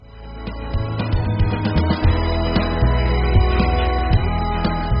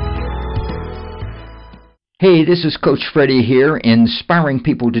Hey, this is Coach Freddie here, inspiring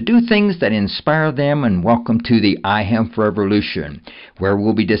people to do things that inspire them, and welcome to the iHemp Revolution, where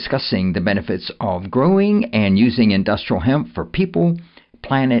we'll be discussing the benefits of growing and using industrial hemp for people,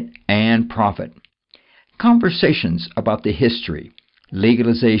 planet, and profit. Conversations about the history,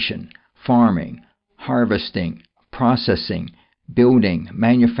 legalization, farming, harvesting, processing, building,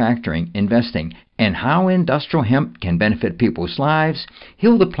 manufacturing, investing, and how industrial hemp can benefit people's lives,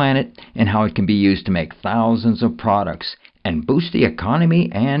 heal the planet, and how it can be used to make thousands of products and boost the economy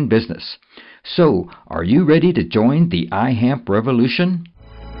and business. So, are you ready to join the iHemp revolution?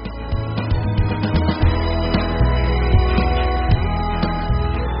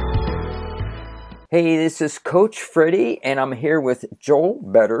 Hey, this is Coach Freddie, and I'm here with Joel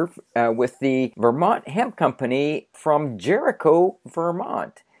Bedard with the Vermont Hemp Company from Jericho,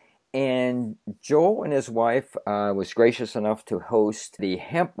 Vermont. And Joel and his wife was gracious enough to host the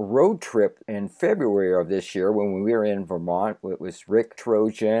hemp road trip in February of this year when we were in Vermont. It was Rick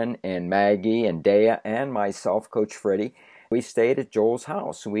Trojan and Maggie and Dea and myself, Coach Freddie. We stayed at Joel's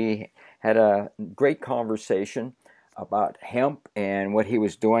house. We had a great conversation about hemp and what he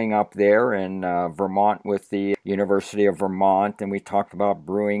was doing up there in Vermont with the University of Vermont, and we talked about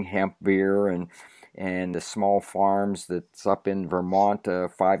brewing hemp beer and the small farms that's up in Vermont,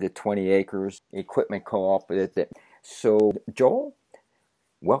 5 to 20 acres, equipment co-op. So, Joel,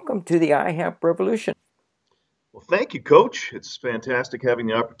 welcome to the iHemp Revolution. Well, thank you, Coach. It's fantastic having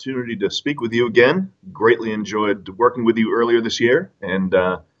the opportunity to speak with you again. Greatly enjoyed working with you earlier this year, and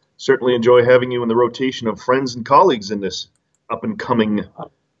certainly enjoy having you in the rotation of friends and colleagues in this up-and-coming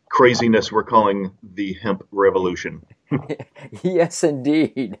craziness we're calling the hemp revolution. Yes,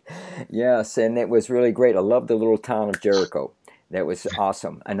 indeed. Yes, and it was really great. I love the little town of Jericho. That was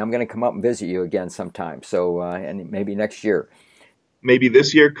awesome. And I'm going to come up and visit you again sometime, so and maybe next year. Maybe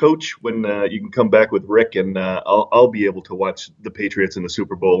this year, Coach, when you can come back with Rick, and I'll be able to watch the Patriots in the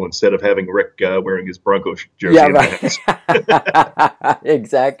Super Bowl instead of having Rick wearing his Broncos jersey. Yeah, right.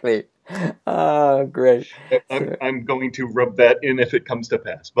 Exactly. Oh, great. I'm going to rub that in if it comes to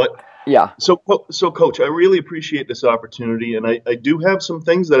pass. But yeah. So Coach, I really appreciate this opportunity, and I do have some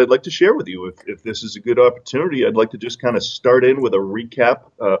things that I'd like to share with you. If this is a good opportunity, I'd like to just kind of start in with a recap.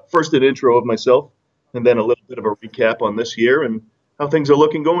 First, an intro of myself, and then a little bit of a recap on this year and how things are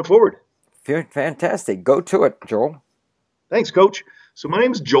looking going forward. Fantastic. Go to it, Joel. Thanks, Coach. So my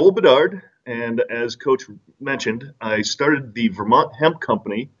name is Joel Bedard, and as Coach mentioned, I started the Vermont Hemp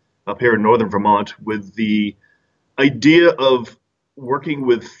Company up here in northern Vermont with the idea of working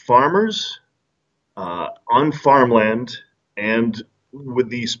with farmers on farmland and with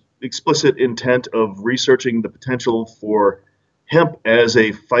the explicit intent of researching the potential for hemp as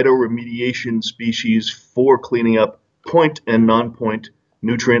a phytoremediation species for cleaning up point and non-point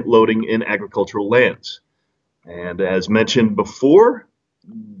nutrient loading in agricultural lands. And as mentioned before,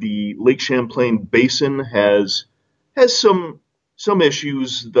 the Lake Champlain Basin has some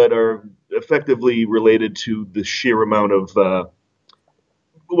issues that are effectively related to the sheer amount of,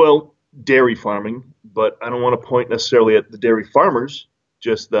 dairy farming. But I don't want to point necessarily at the dairy farmers,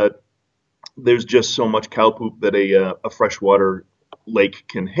 just that there's just so much cow poop that a freshwater lake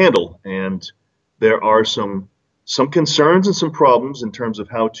can handle. And there are some concerns and some problems in terms of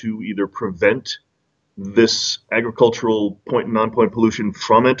how to either prevent this agricultural point and non-point pollution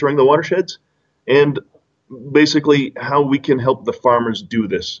from entering the watersheds, and basically how we can help the farmers do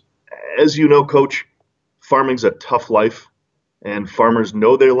this. As you know, Coach, farming's a tough life, and farmers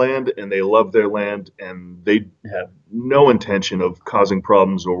know their land and they love their land, and they have no intention of causing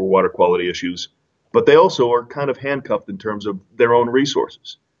problems or water quality issues, but they also are kind of handcuffed in terms of their own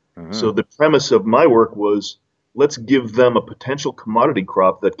resources. Mm-hmm. So the premise of my work was, let's give them a potential commodity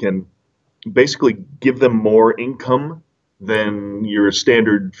crop that can basically give them more income than your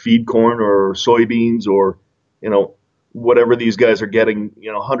standard feed corn or soybeans or, whatever these guys are getting,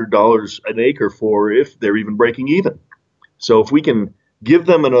 $100 an acre for, if they're even breaking even. So if we can give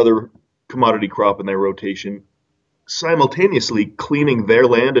them another commodity crop in their rotation, simultaneously cleaning their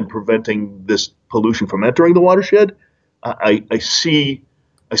land and preventing this pollution from entering the watershed, I see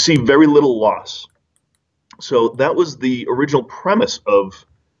very little loss. So that was the original premise of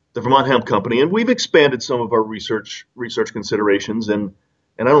the Vermont Hemp Company, and we've expanded some of our research considerations, and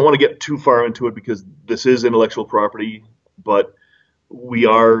I don't want to get too far into it because this is intellectual property, but we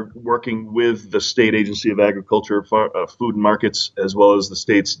are working with the State Agency of Agriculture, Food and Markets, as well as the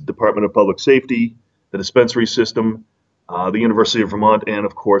state's Department of Public Safety, the dispensary system, the University of Vermont, and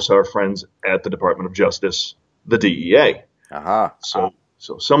of course our friends at the Department of Justice, the DEA.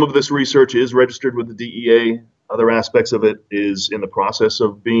 So some of this research is registered with the DEA. Other aspects of it is in the process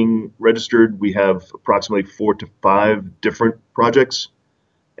of being registered. We have approximately 4 to 5 different projects.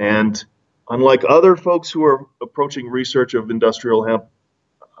 And unlike other folks who are approaching research of industrial hemp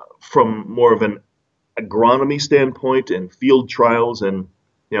from more of an agronomy standpoint and field trials and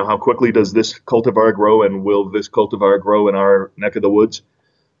how quickly does this cultivar grow and will this cultivar grow in our neck of the woods,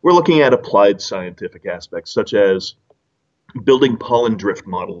 we're looking at applied scientific aspects such as building pollen drift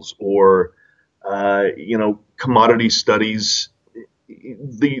models or commodity studies.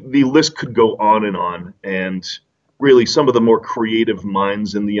 The list could go on, and really some of the more creative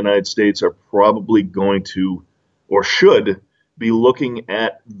minds in the United States are probably going to or should be looking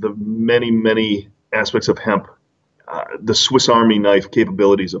at the many aspects of hemp, the Swiss Army knife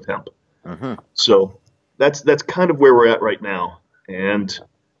capabilities of hemp. Mm-hmm. So that's kind of where we're at right now. And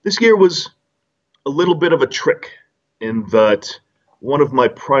this year was a little bit of a trick in that one of my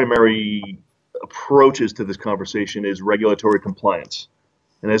primary approaches to this conversation is regulatory compliance.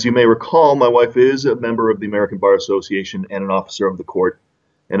 And as you may recall, my wife is a member of the American Bar Association and an officer of the court.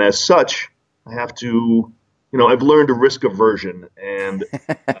 And as such, I have to, I've learned a risk aversion and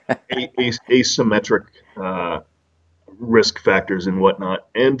asymmetric risk factors and whatnot.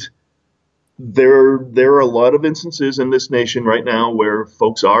 And there are a lot of instances in this nation right now where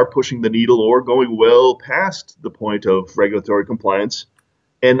folks are pushing the needle or going well past the point of regulatory compliance.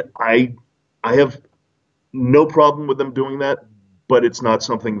 And I have no problem with them doing that, but it's not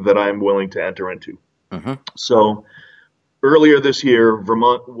something that I'm willing to enter into. Mm-hmm. So earlier this year,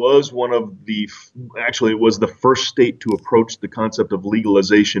 Vermont was it was the first state to approach the concept of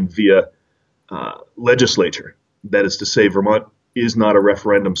legalization via legislature. That is to say, Vermont is not a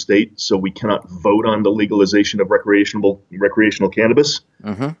referendum state, so we cannot vote on the legalization of recreational cannabis.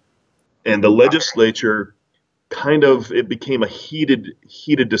 Mm-hmm. And the legislature it became a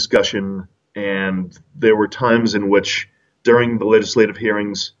heated discussion, and there were times in which during the legislative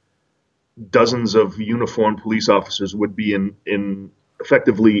hearings, dozens of uniformed police officers would be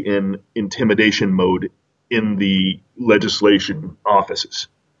effectively in intimidation mode in the legislation offices.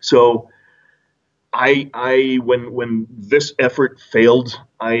 So when this effort failed,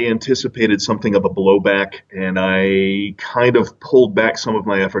 I anticipated something of a blowback, and I kind of pulled back some of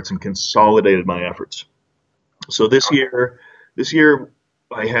my efforts and consolidated my efforts. So this year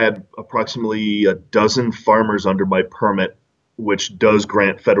I had approximately a dozen farmers under my permit, which does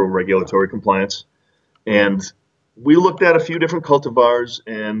grant federal regulatory compliance. And we looked at a few different cultivars,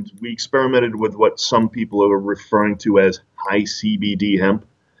 and we experimented with what some people are referring to as high CBD hemp.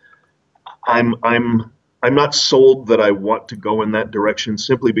 I'm not sold that I want to go in that direction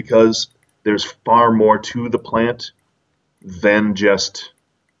simply because there's far more to the plant than just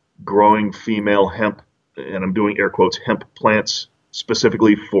growing female hemp, and I'm doing air quotes, hemp plants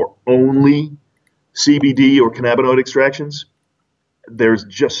specifically for only CBD or cannabinoid extractions. There's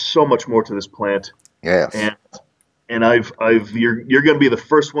just so much more to this plant. Yes. And you're going to be the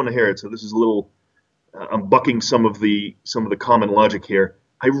first one to hear it. So this is a little, I'm bucking some of the common logic here.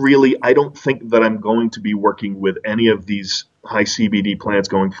 I don't think that I'm going to be working with any of these high CBD plants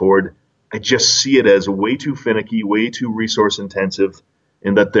going forward. I just see it as way too finicky, way too resource intensive,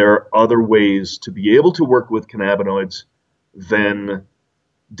 and that there are other ways to be able to work with cannabinoids than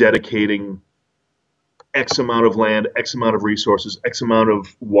dedicating X amount of land, X amount of resources, X amount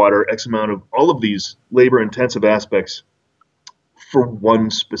of water, X amount of all of these labor-intensive aspects for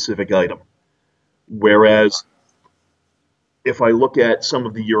one specific item. Whereas if I look at some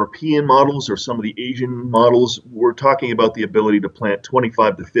of the European models or some of the Asian models, we're talking about the ability to plant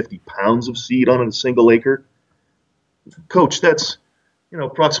 25 to 50 pounds of seed on a single acre. Coach, that's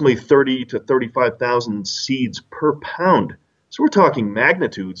approximately 30 to 35,000 seeds per pound. So we're talking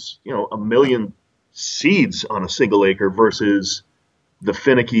magnitudes, a million seeds on a single acre versus the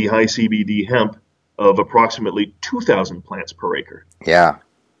finicky high CBD hemp of approximately 2,000 plants per acre. Yeah.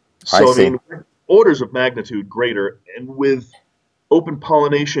 So, orders of magnitude greater, and with open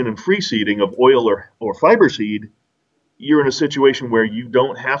pollination and free seeding of oil or fiber seed, you're in a situation where you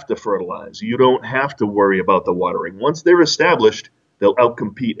don't have to fertilize. You don't have to worry about the watering. Once they're established, they'll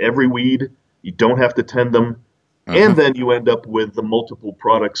outcompete every weed. You don't have to tend them. Mm-hmm. And then you end up with the multiple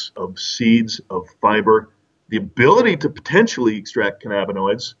products of seeds, of fiber, the ability to potentially extract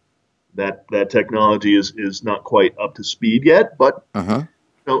cannabinoids. That technology is not quite up to speed yet, but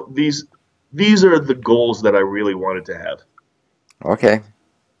these are the goals that I really wanted to have. Okay.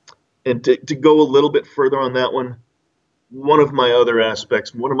 And to go a little bit further on that one of my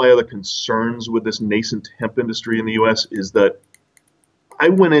other concerns with this nascent hemp industry in the U.S. is that I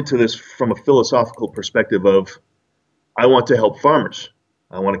went into this from a philosophical perspective of I want to help farmers.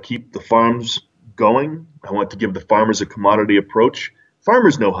 I want to keep the farms going. I want to give the farmers a commodity approach.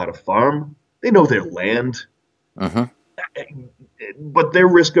 Farmers know how to farm. They know their land, Mm-hmm. but they're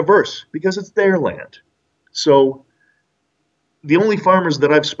risk averse because it's their land. So the only farmers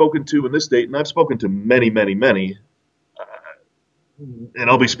that I've spoken to in this state, and I've spoken to many, many, many, and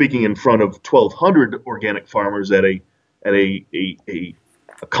I'll be speaking in front of 1,200 organic farmers at a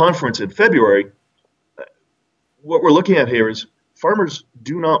conference in February. What we're looking at here is farmers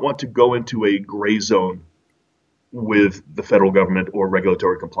do not want to go into a gray zone with the federal government or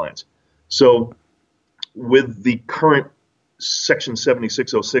regulatory compliance. So with the current Section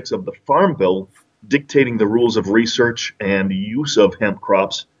 7606 of the Farm Bill dictating the rules of research and use of hemp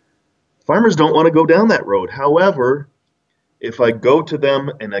crops, farmers don't want to go down that road. However, if I go to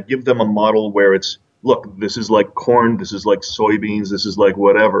them and I give them a model where it's, look, this is like corn, this is like soybeans, this is like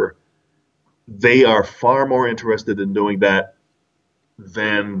whatever, they are far more interested in doing that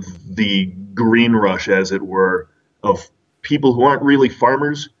than the green rush, as it were, of people who aren't really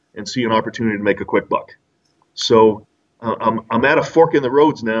farmers and see an opportunity to make a quick buck. So I'm at a fork in the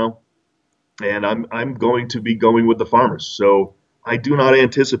roads now, and I'm going to be going with the farmers. So I do not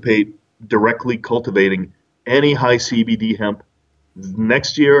anticipate directly cultivating any high CBD hemp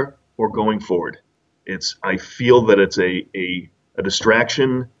next year or going forward. I feel that it's a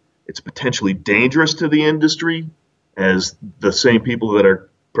distraction. It's potentially dangerous to the industry, as the same people that are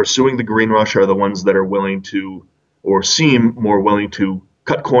pursuing the green rush are the ones that are willing to, or seem more willing to,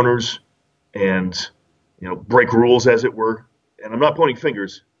 cut corners and break rules, as it were. And I'm not pointing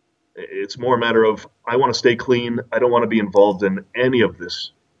fingers. It's more a matter of, I want to stay clean. I don't want to be involved in any of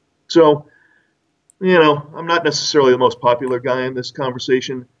this. So, I'm not necessarily the most popular guy in this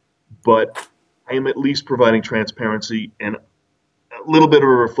conversation, but I am at least providing transparency and a little bit of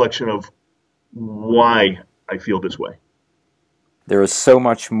a reflection of why I feel this way. There is so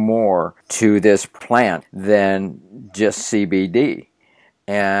much more to this plant than just CBD.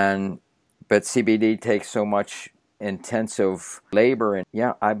 But CBD takes so much intensive labor, and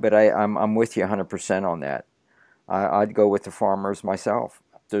I'm with you 100% on that. I'd go with the farmers myself.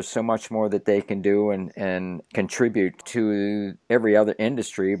 There's so much more that they can do and contribute to every other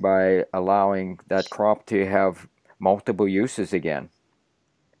industry by allowing that crop to have multiple uses again.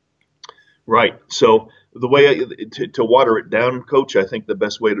 Right. So the way to water it down, Coach, I think the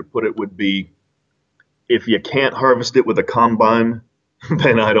best way to put it would be, if you can't harvest it with a combine,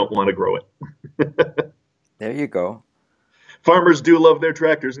 then I don't want to grow it. There you go. Farmers do love their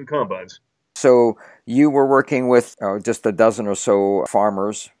tractors and combines. So you were working with just a dozen or so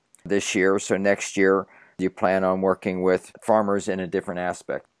farmers this year. So next year, you plan on working with farmers in a different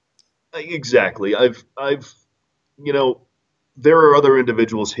aspect. Exactly. There are other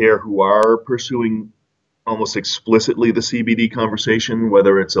individuals here who are pursuing almost explicitly the CBD conversation,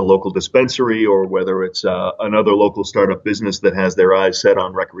 whether it's a local dispensary or whether it's another local startup business that has their eyes set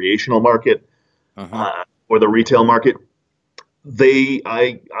on recreational market or the retail market.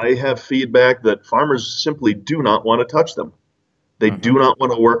 I have feedback that farmers simply do not want to touch them. They do not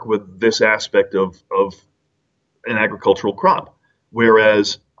want to work with this aspect of an agricultural crop,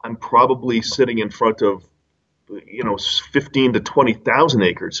 whereas I'm probably sitting in front of 15 to 20,000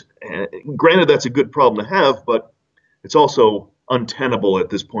 acres. And granted, that's a good problem to have, but it's also untenable at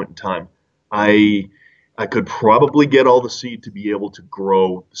this point in time. I could probably get all the seed to be able to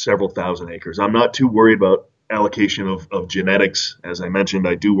grow several thousand acres. I'm not too worried about allocation of genetics. As I mentioned,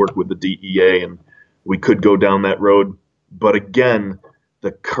 I do work with the DEA, and we could go down that road. But again,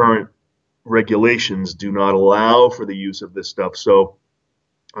 the current regulations do not allow for the use of this stuff. So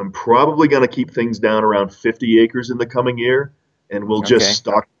I'm probably going to keep things down around 50 acres in the coming year, and we'll just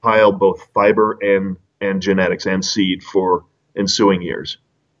stockpile both fiber and genetics and seed for ensuing years.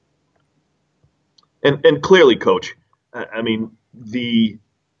 And clearly, Coach, I mean,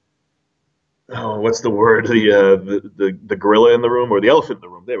 what's the word? The gorilla in the room, or the elephant in the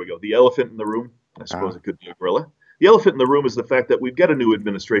room? There we go. The elephant in the room. I suppose it could be a gorilla. The elephant in the room is the fact that we've got a new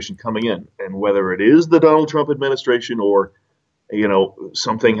administration coming in, and whether it is the Donald Trump administration or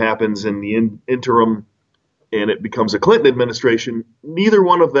something happens in the interim and it becomes a Clinton administration, neither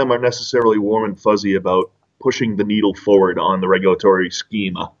one of them are necessarily warm and fuzzy about pushing the needle forward on the regulatory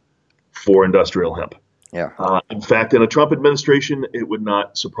schema for industrial hemp. Yeah. In fact, in a Trump administration, it would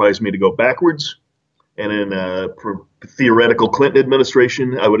not surprise me to go backwards. And in a theoretical Clinton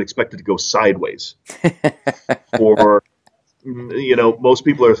administration, I would expect it to go sideways. Or, most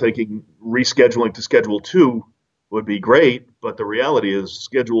people are thinking rescheduling to Schedule 2 would be great, but the reality is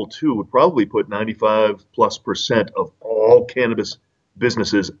Schedule 2 would probably put 95+% of all cannabis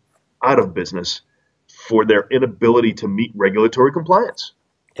businesses out of business for their inability to meet regulatory compliance.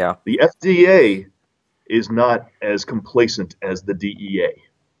 Yeah. The FDA is not as complacent as the DEA.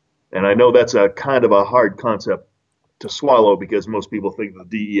 And I know that's a kind of a hard concept to swallow because most people think the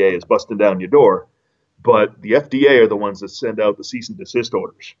DEA is busting down your door, but the FDA are the ones that send out the cease and desist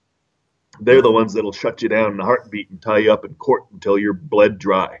orders. They're the ones that'll shut you down in a heartbeat and tie you up in court until you're bled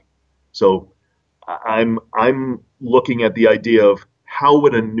dry. So I'm looking at the idea of how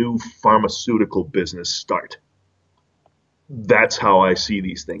would a new pharmaceutical business start? That's how I see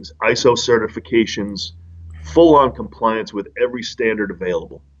these things. ISO certifications, full on compliance with every standard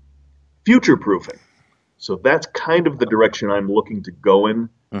available, future proofing. So that's kind of the direction I'm looking to go in.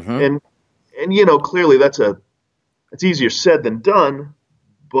 Mm-hmm. And clearly that's easier said than done,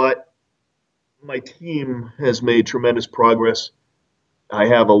 but my team has made tremendous progress. I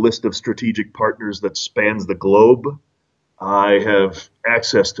have a list of strategic partners that spans the globe. I have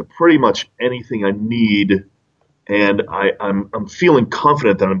access to pretty much anything I need, and I'm feeling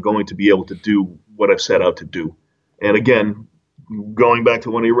confident that I'm going to be able to do what I've set out to do. And again, going back to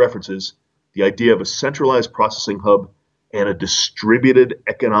one of your references, the idea of a centralized processing hub and a distributed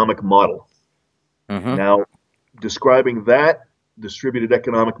economic model. Mm-hmm. Now, describing that distributed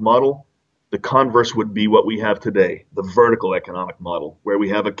economic model, the converse would be what we have today, the vertical economic model, where we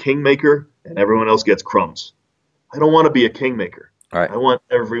have a kingmaker and everyone else gets crumbs. I don't want to be a kingmaker. Right. I want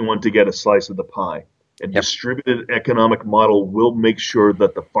everyone to get a slice of the pie. A Yep. distributed economic model will make sure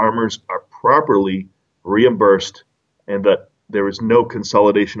that the farmers are properly reimbursed and that there is no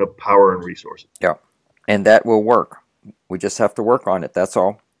consolidation of power and resources. Yeah. And that will work. We just have to work on it. That's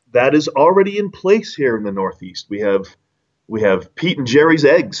all. That is already in place here in the Northeast. We have Pete and Jerry's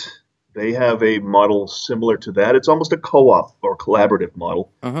Eggs. They have a model similar to that. It's almost a co-op or collaborative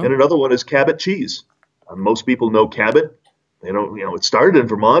model. Mm-hmm. And another one is Cabot Cheese. Most people know Cabot. They don't, it started in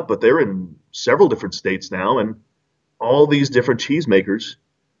Vermont, but they're in several different states now, and all these different cheese makers.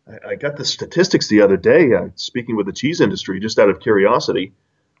 I got the statistics the other day, speaking with the cheese industry, just out of curiosity,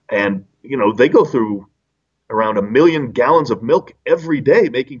 and they go through around 1 million gallons of milk every day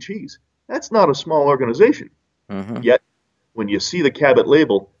making cheese. That's not a small organization. Mm-hmm. Yet, when you see the Cabot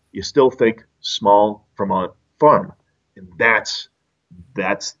label, you still think small Vermont farm, and that's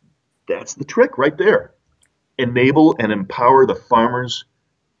the trick right there. Enable and empower the farmers,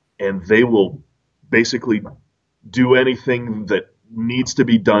 and they will basically do anything that needs to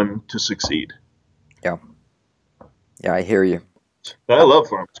be done to succeed. Yeah. Yeah, I hear you. I love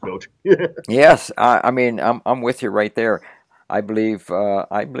farmers, Coach. Yes, I mean, I'm with you right there. I believe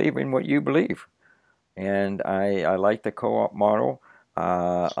in what you believe, and I like the co-op model.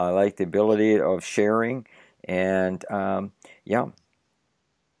 I like the ability of sharing, and yeah.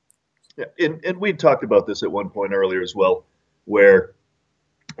 Yeah, and we talked about this at one point earlier as well, where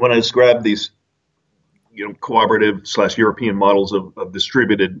when I described these, cooperative / European models of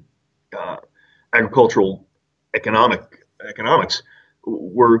distributed agricultural economics,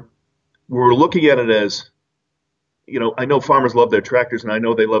 we're looking at it as, I know farmers love their tractors and I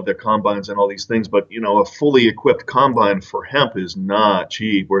know they love their combines and all these things, but a fully equipped combine for hemp is not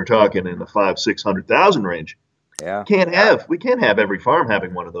cheap. We're talking in the 500,000-600,000 range. Yeah. We can't have every farm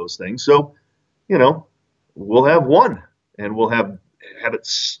having one of those things. So, we'll have one, and we'll have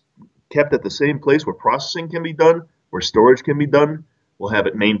it kept at the same place where processing can be done, where storage can be done. We'll have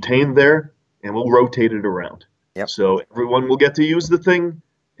it maintained there, and we'll rotate it around. Yep. So everyone will get to use the thing,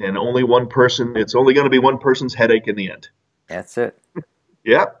 and it's only going to be one person's headache in the end. That's it.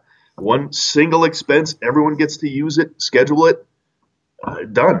 Yeah. One single expense, everyone gets to use it, schedule it,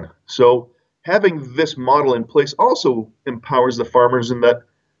 done. So having this model in place also empowers the farmers in that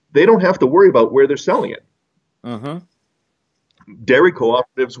they don't have to worry about where they're selling it. Mm-hmm. Dairy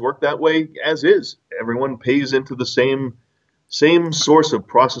cooperatives work that way as is. Everyone pays into the same source of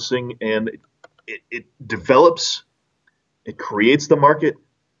processing, and it develops, it creates the market,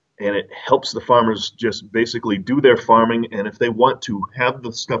 and it helps the farmers just basically do their farming. And if they want to have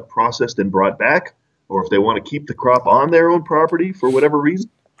the stuff processed and brought back, or if they want to keep the crop on their own property for whatever reason,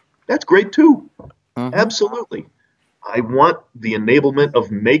 that's great too. Mm-hmm. Absolutely. I want the enablement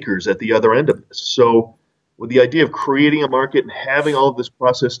of makers at the other end of this. So with the idea of creating a market and having all of this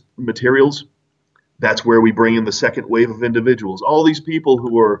processed materials, that's where we bring in the second wave of individuals. All these people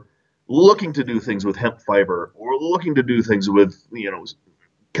who are looking to do things with hemp fiber, or looking to do things with,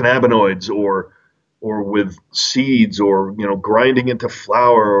 cannabinoids, or with seeds, or, grinding into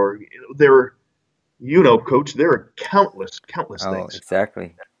flour, or there, Coach, there are countless things.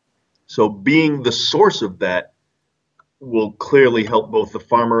 Exactly. So being the source of that will clearly help both the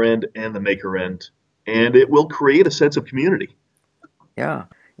farmer end and the maker end, and it will create a sense of community. Yeah.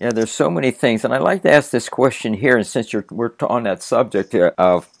 Yeah, there's so many things, and I'd like to ask this question here. And since we're on that subject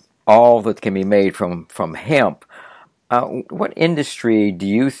of all that can be made from hemp, what industry do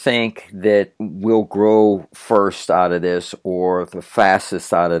you think that will grow first out of this, or the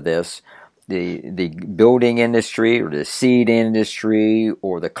fastest out of this? The building industry, or the seed industry,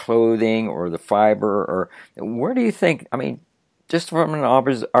 or the clothing, or the fiber, or where do you think? I mean, just from an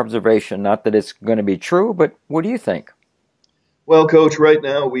observation, not that it's going to be true, but what do you think? Well, Coach, right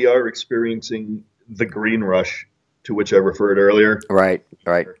now we are experiencing the green rush to which I referred earlier. Right,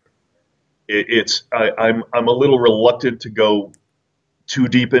 right. I'm a little reluctant to go too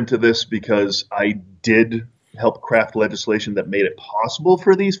deep into this because I did help craft legislation that made it possible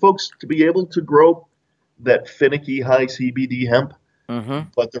for these folks to be able to grow that finicky high CBD hemp. Mm-hmm.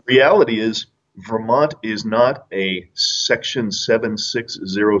 But the reality is Vermont is not a Section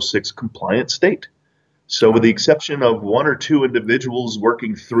 7606 compliant state. So with the exception of one or two individuals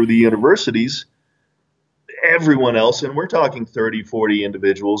working through the universities, everyone else, and we're talking 30, 40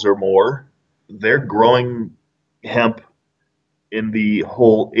 individuals or more, they're growing hemp in the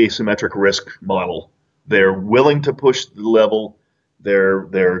whole asymmetric risk model. They're willing to push the level.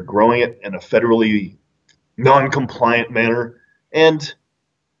 They're growing it in a federally non-compliant manner. And,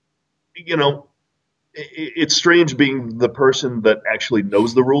 you know, it's strange being the person that actually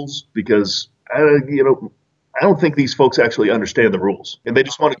knows the rules because, I don't think these folks actually understand the rules. And they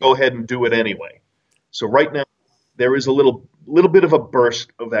just want to go ahead and do it anyway. So right now, there is a little bit of a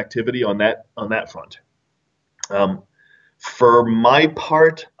burst of activity on that front. For my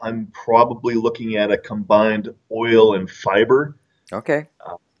part, I'm probably looking at a combined oil and fiber. Okay.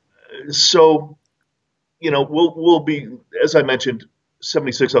 So, we'll be, as I mentioned,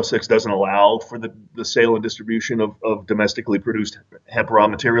 7606 doesn't allow for the sale and distribution of domestically produced hemp raw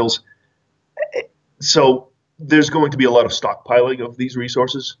materials. So there's going to be a lot of stockpiling of these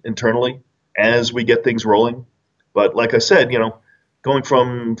resources internally as we get things rolling. But like I said, going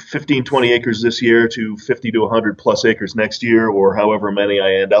from 15, 20 acres this year to 50 to 100 plus acres next year, or however many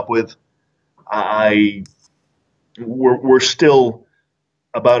I end up with, we're still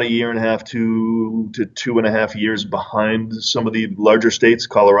about a year and a half to 2.5 years behind some of the larger states,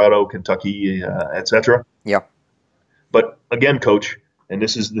 Colorado, Kentucky, etc. Yeah. But again, Coach, and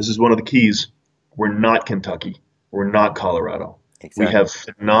this is one of the keys, we're not Kentucky. We're not Colorado. Exactly. We have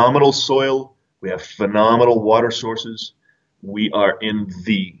phenomenal soil. We have phenomenal water sources. We are in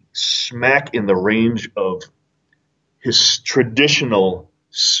the smack in the range of his traditional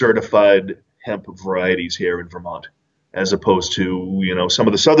certified hemp varieties here in Vermont, as opposed to, some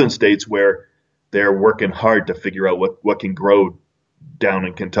of the southern states where they're working hard to figure out what can grow down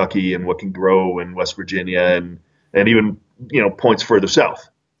in Kentucky and what can grow in West Virginia and even, points further south.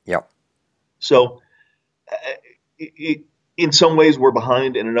 Yep. So in some ways we're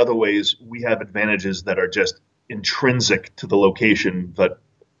behind, and in other ways we have advantages that are just intrinsic to the location that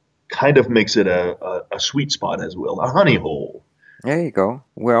kind of makes it a sweet spot, as will, a honey hole. There you go.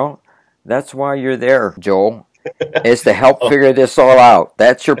 Well, that's why you're there, Joel, is to help figure this all out.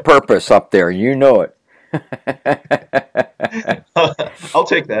 That's your purpose up there. You know it. I'll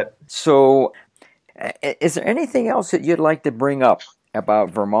take that. So, is there anything else that you'd like to bring up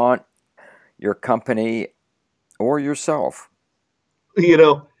about Vermont, your company, or yourself?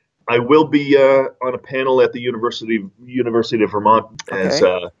 I will be on a panel at the University of Vermont as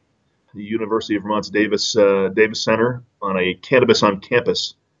the University of Vermont's Davis Center on a Cannabis on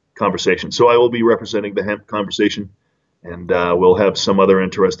Campus conversation. So I will be representing the hemp conversation, and we'll have some other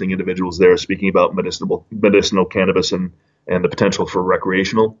interesting individuals there speaking about medicinal cannabis and the potential for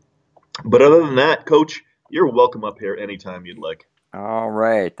recreational. But other than that, Coach, you're welcome up here anytime you'd like. All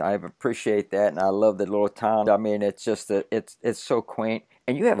right, I appreciate that, and I love the little town. I mean, it's just it's so quaint,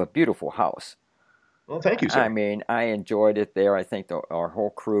 and you have a beautiful house. Well, thank you, sir. I mean, I enjoyed it there. I think our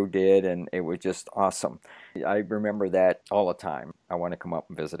whole crew did, and it was just awesome. I remember that all the time. I want to come up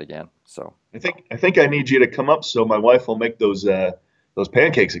and visit again. So I think I need you to come up so my wife will make those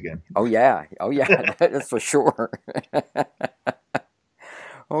pancakes again. Oh yeah, that's for sure.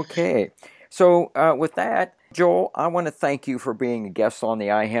 Okay, so with that, Joel, I want to thank you for being a guest on the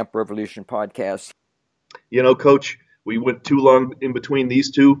iHemp Revolution podcast. Coach, we went too long in between these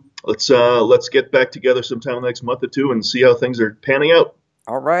two. Let's get back together sometime next month or two and see how things are panning out.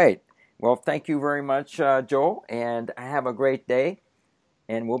 All right. Well, thank you very much, Joel, and have a great day.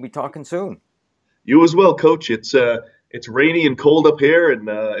 And we'll be talking soon. You as well, Coach. It's rainy and cold up here, and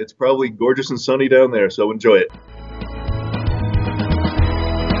it's probably gorgeous and sunny down there. So enjoy it.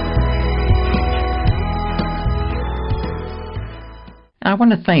 I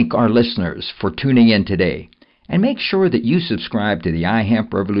want to thank our listeners for tuning in today. And make sure that you subscribe to the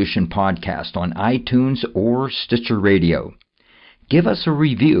iHemp Revolution podcast on iTunes or Stitcher Radio. Give us a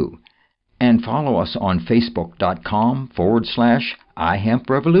review and follow us on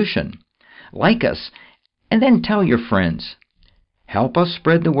Facebook.com/iHempRevolution. Like us and then tell your friends. Help us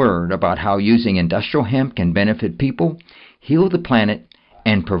spread the word about how using industrial hemp can benefit people, heal the planet,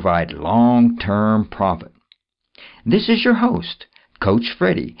 and provide long-term profit. This is your host, Coach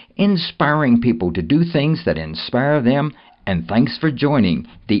Freddie, inspiring people to do things that inspire them, and thanks for joining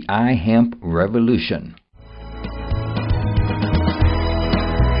the iHemp Revolution.